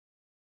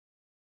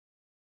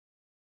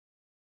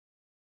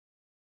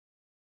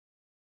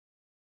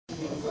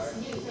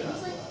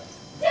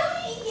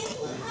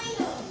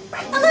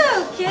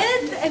Hello,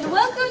 kids, and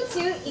welcome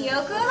to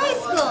Iyoko High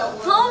School,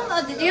 home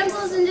of the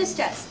damsels in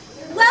distress.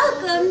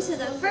 Welcome to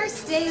the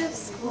first day of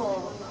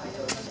school.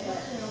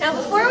 Now,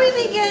 before we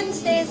begin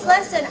today's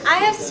lesson, I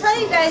have to tell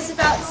you guys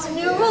about some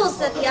new rules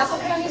that the Apple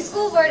County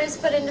School Board has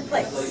put into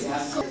place.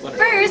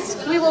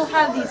 First, we will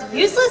have these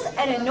useless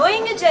and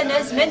annoying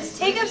agendas meant to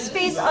take up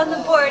space on the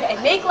board and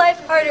make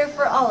life harder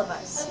for all of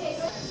us.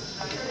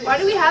 Why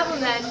do we have them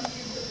then?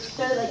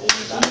 Because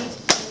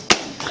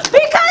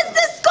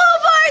the school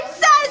board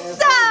says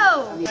so!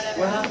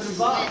 What happened to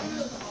Bob?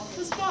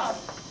 Who's Bob?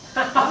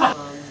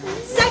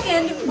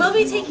 Second, we'll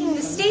be taking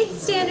the state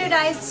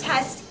standardized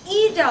test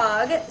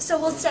EDOG, so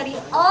we'll study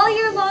all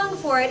year long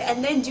for it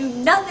and then do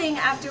nothing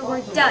after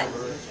we're done.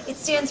 It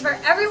stands for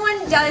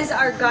Everyone Does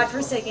Our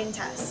Godforsaken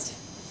Test.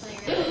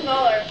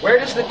 Where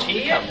does the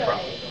tea come from?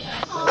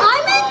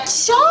 I'm in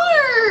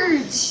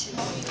charge!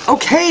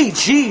 Okay,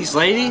 geez,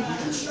 lady.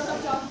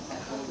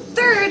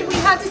 Third, we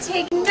have to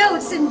take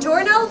notes in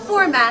journal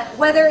format,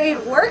 whether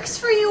it works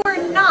for you or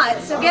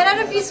not, so get out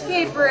a piece of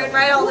paper and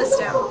write all this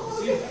down.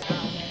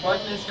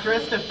 What is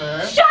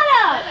Christopher? Shut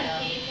up!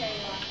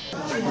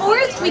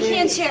 Fourth, we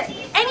can't share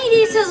any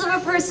details of our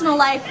personal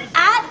life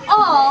at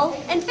all.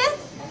 And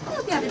fifth, I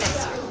hope you have a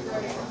nice year.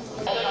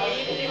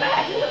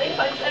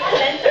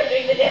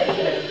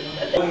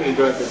 I'm going to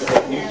go into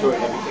new story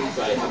and everything, so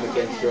I'm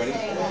against joining.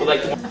 But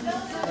like,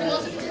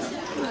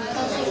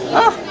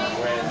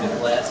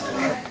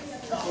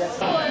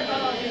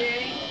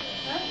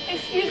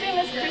 Excuse me,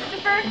 Miss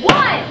Christopher?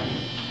 What?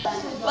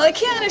 Well, I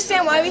can't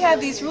understand why we have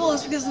these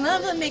rules because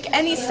none of them make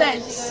any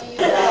sense.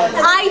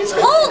 I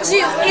told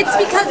you, it's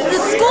because the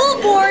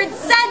school board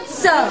said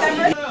so.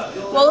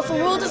 Well, if a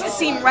rule doesn't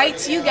seem right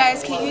to you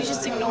guys, can't you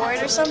just ignore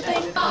it or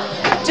something?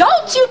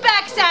 Don't you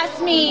backsass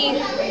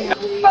me!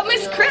 But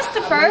Miss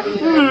Christopher...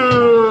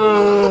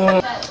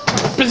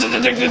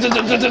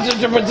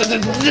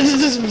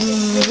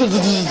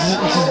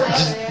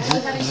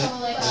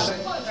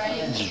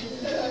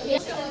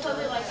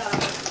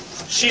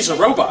 She's a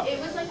robot.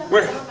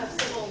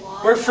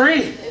 We're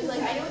free.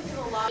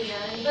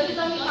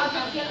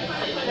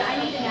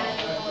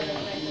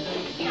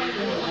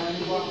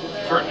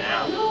 For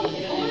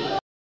now.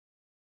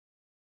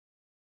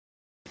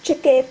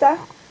 Chiquita.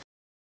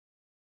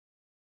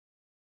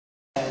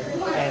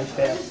 And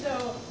fifth.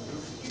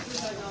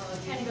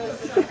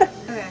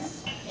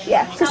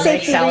 Yeah, for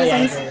safety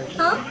reasons.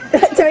 Huh?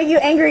 To make you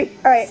angry.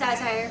 Alright.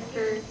 Satire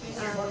for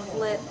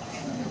lit. I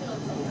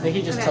think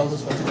he just tells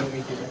us what to do to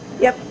each other.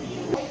 Yep.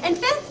 And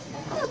fifth,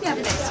 I hope you have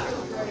a nice year.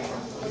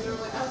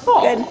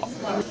 Good.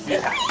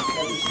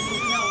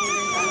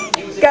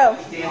 Go.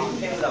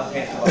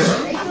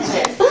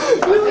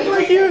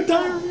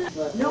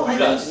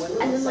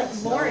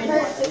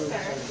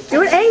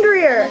 Do it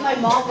angrier.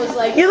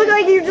 You look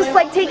like you're just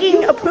like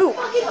taking a poop.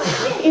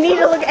 You need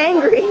to look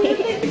angry.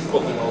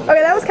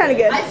 Okay, that was kind of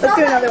good. Let's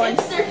do another one.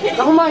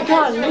 Oh my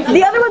god.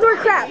 The other ones were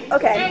crap.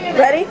 Okay,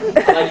 ready?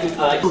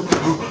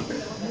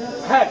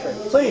 Patrick,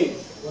 please.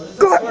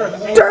 God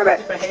damn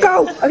it.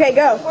 Go. Okay,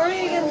 go. Before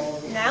we begin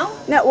now?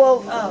 No,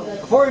 well,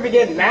 Before we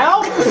begin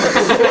now?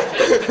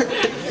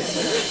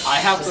 I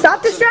have to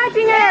stop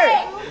distracting her.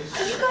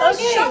 You guys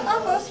shut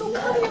up, or else we'll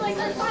come here like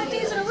 5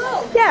 days in a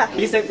row. Yeah.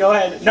 He said go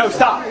ahead. No,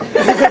 stop. Do it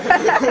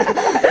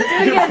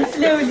again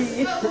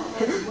slowly.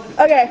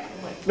 Okay.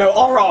 No,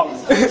 all wrong.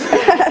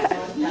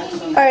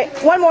 Alright,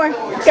 one more.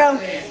 Go.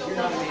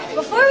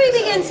 Before we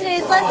begin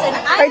today's lesson,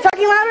 Are you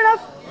talking loud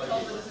enough?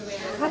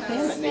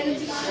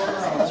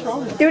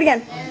 Do it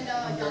again.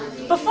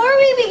 Before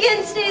we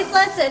begin today's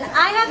lesson,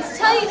 I have to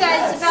tell you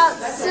guys about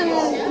some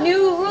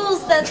new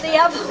rules that the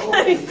Apple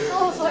County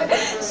School Board...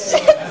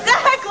 Shit,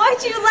 Zach,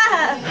 why'd you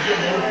laugh?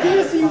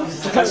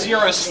 Because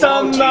you're a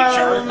slow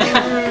teacher.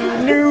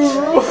 New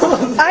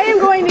rules. I am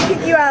going to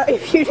kick you out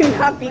if you do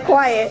not be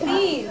quiet.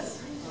 Please.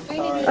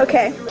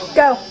 Okay,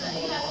 go.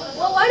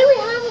 Well, why do we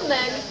have them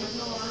then?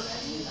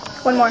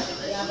 One more.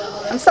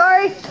 I'm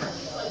sorry.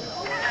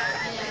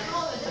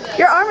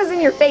 Your arm is in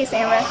your face,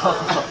 Amber.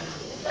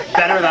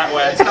 Better that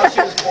way. Should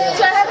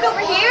I have it over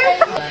here?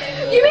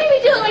 You made me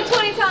do it like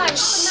 20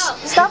 times. No.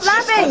 Stop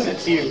laughing.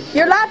 It's you.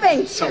 You're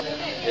laughing.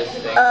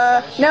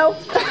 No.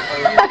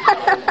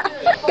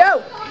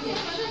 Go.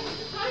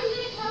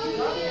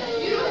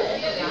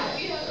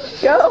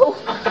 Go.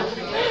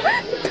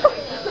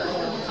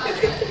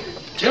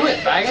 Do it,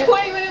 faggot.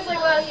 20 minutes like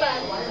last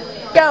time.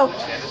 Go.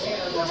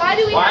 Why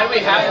do we Why do we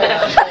have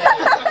that?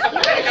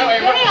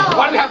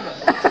 Why do we have that?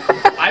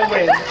 I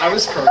win. I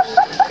was first.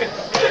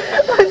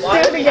 Let's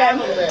do it again.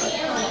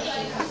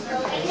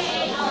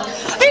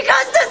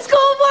 Because the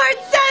school board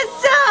says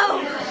so!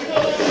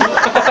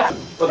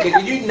 okay,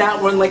 did you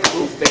not run like a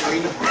little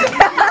fairy?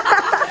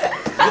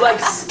 You like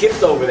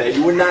skipped over there.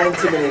 You were not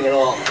intimidating at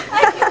all.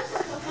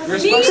 You're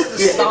supposed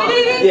to stop.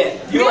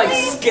 Yeah, you like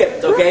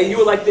skipped, okay? You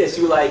were like this.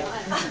 You were like...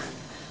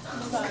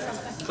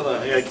 Come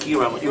on, you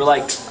were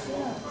like...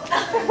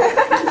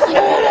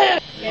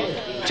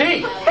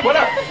 T, what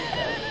up?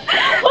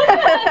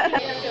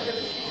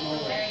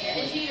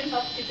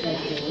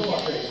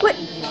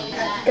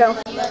 Go.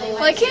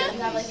 Well, I can't.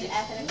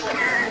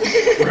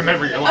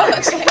 Remember your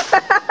lines. Okay.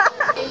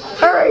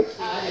 Hurry.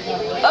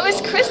 Oh,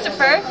 Miss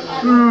Christopher.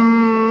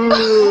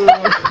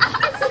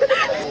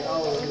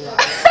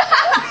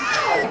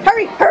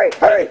 Hurry, hurry,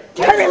 hurry.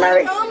 Hurry,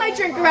 hurry. Throw my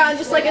drink around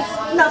just like it's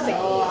nothing.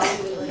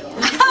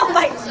 Oh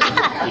my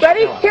God.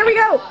 Ready? Here we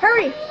go.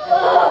 Hurry.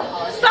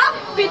 Stop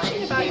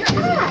bitching about your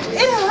ass.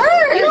 It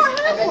hurts. You don't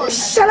have one.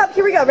 Shut up.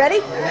 Here we go. Ready?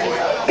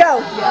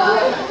 Go.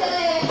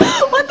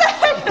 What the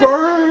heck?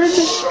 Bird.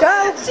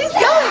 Go. She's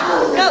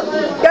going. Go.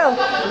 Go.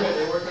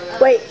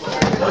 Wait.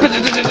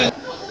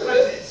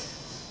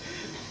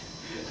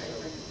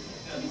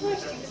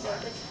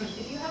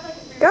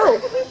 Go.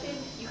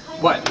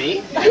 What,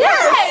 me?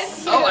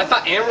 Yes. Oh, I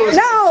thought Amber was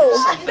No.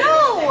 something.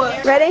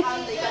 No. Ready?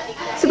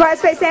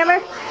 Surprise face,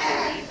 Amber.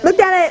 Look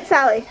down at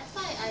Sally.